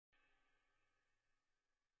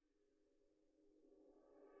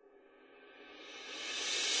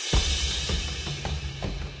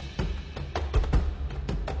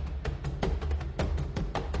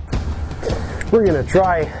We're going to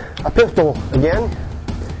try a pistol again.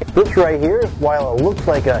 This right here, while it looks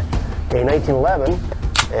like a 1911,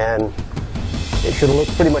 and it should look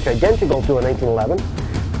pretty much identical to a 1911,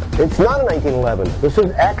 it's not a 1911. This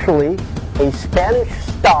is actually a Spanish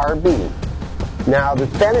Star B. Now, the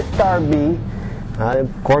Spanish Star B, of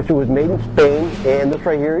course, it was made in Spain, and this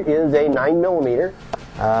right here is a 9mm.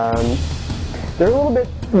 They're a little bit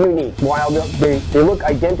unique. While they look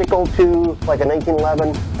identical to like a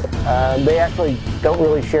 1911, they actually don't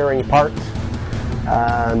really share any parts.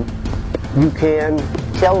 You can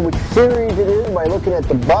tell which series it is by looking at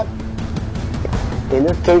the butt. In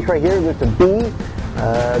this case right here, there's a B.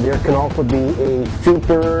 There can also be a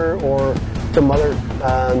Super or some other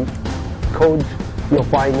codes you'll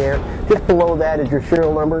find there. Just below that is your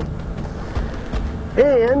serial number.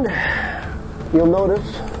 And you'll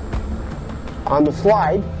notice on the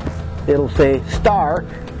slide, it'll say Star,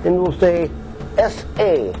 and it'll say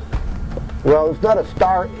SA. Well, it's not a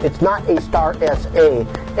Star, it's not a Star SA.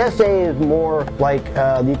 SA is more like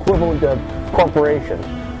the equivalent of corporation.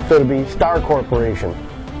 So it'll be Star Corporation.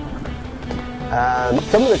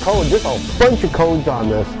 Some of the codes, there's a bunch of codes on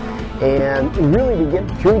this, and really to get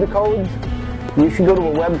through the codes, you should go to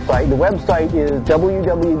a website. The website is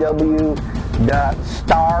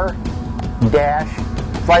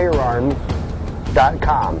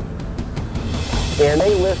www.star-firearms.com, and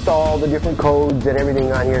they list all the different codes and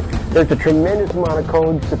everything on here. There's a tremendous amount of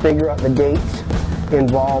codes to figure out the dates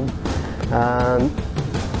involved.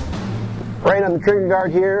 Right on the trigger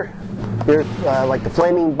guard here, there's like the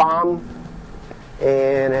flaming bomb,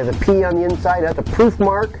 and it has a P on the inside. That's a proof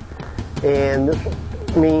mark, and this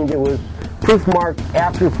means it was proof marked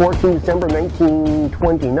after 14 December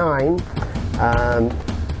 1929.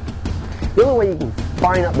 The only way you can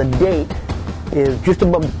find out the date is just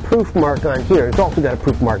above the proof mark on here. It's also got a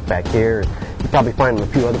proof mark back here. You probably find them in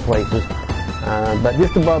a few other places. But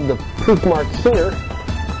just above the proof mark here,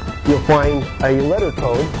 you'll find a letter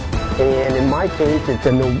code. And in my case, it's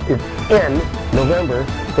N, November,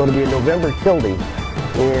 so it'll be a November tilde.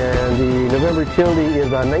 And the November tilde is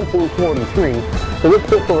 1943. So this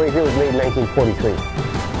pistol right here was made in 1943.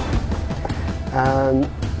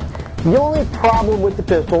 The only problem with the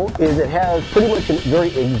pistol is it has pretty much a very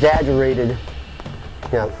exaggerated,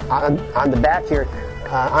 on the back here.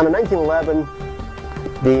 On a 1911,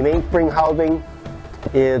 the mainspring housing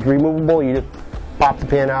is removable. You just pop the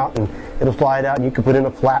pin out and it'll slide out, and you can put in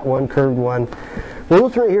a flat one, curved one. Well,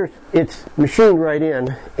 this right here, it's machined right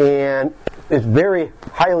in, and it's very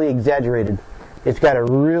highly exaggerated. It's got a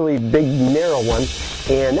really big, narrow one,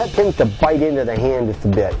 and that tends to bite into the hand just a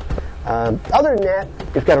bit. Other than that,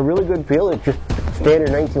 it's got a really good feel. It's just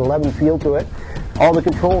standard 1911 feel to it. All the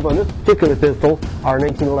controls on this particular pistol are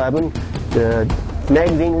 1911. The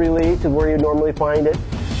magazine release is where you normally find it.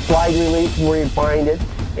 Slide release is where you find it.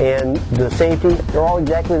 And the safety, they're all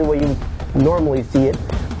exactly the way you normally see it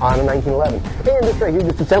on a 1911. And this right here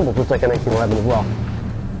just assembles just like a 1911 as well.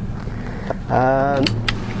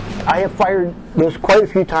 I have fired this quite a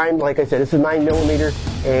few times. Like I said, this is 9mm,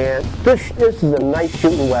 and this is a nice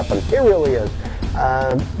shooting weapon. It really is.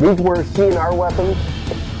 These were CNR weapons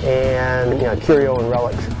and curio and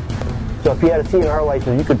relics. So if you had a CNR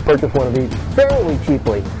license, you could purchase one of these fairly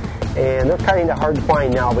cheaply. And they're kind of hard to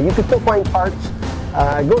find now, but you can still find parts.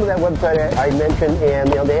 Go to that website I mentioned, and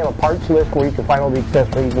they have a parts list where you can find all the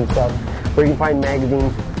accessories and stuff, where you can find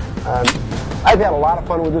magazines. I've had a lot of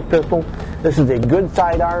fun with this pistol. This is a good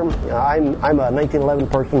sidearm. I'm a 1911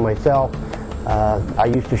 person myself. I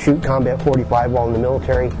used to shoot combat 45 while in the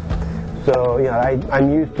military, so I'm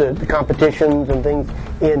used to the competitions and things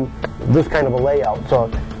in this kind of a layout. So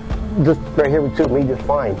this right here would suit me just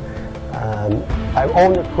fine. I've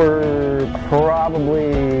owned it for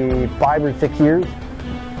probably 5 or 6 years.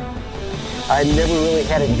 I've never really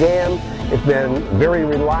had a jam. It's been very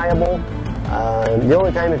reliable. The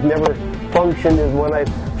only time it's never functioned is when I've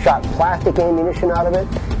shot plastic ammunition out of it,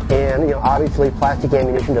 and obviously plastic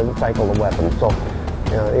ammunition doesn't cycle the weapon, so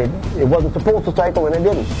it wasn't supposed to cycle, and it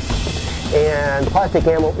didn't. And plastic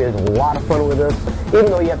ammo is a lot of fun with this, even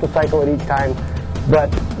though you have to cycle it each time. But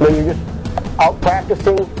when you're just out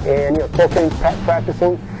practicing and close range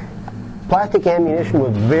practicing, plastic ammunition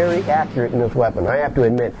was very accurate in this weapon. I have to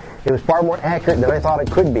admit, it was far more accurate than I thought it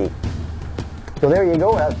could be. So there you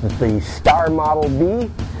go. That's the Star Model B.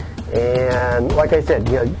 And like I said,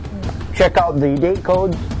 check out the date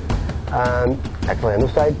codes. Actually, on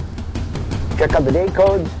this side, check out the date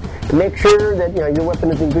codes. Make sure that your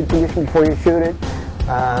weapon is in good condition before you shoot it.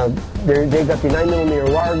 They've got the 9mm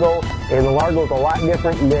Largo, and the Largo is a lot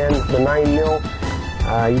different than the 9mm.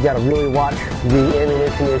 You got to really watch the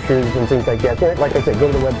ammunition issues and things like that. Like I said, go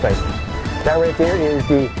to the website. That right there is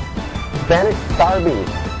the Spanish Star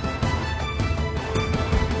Bean.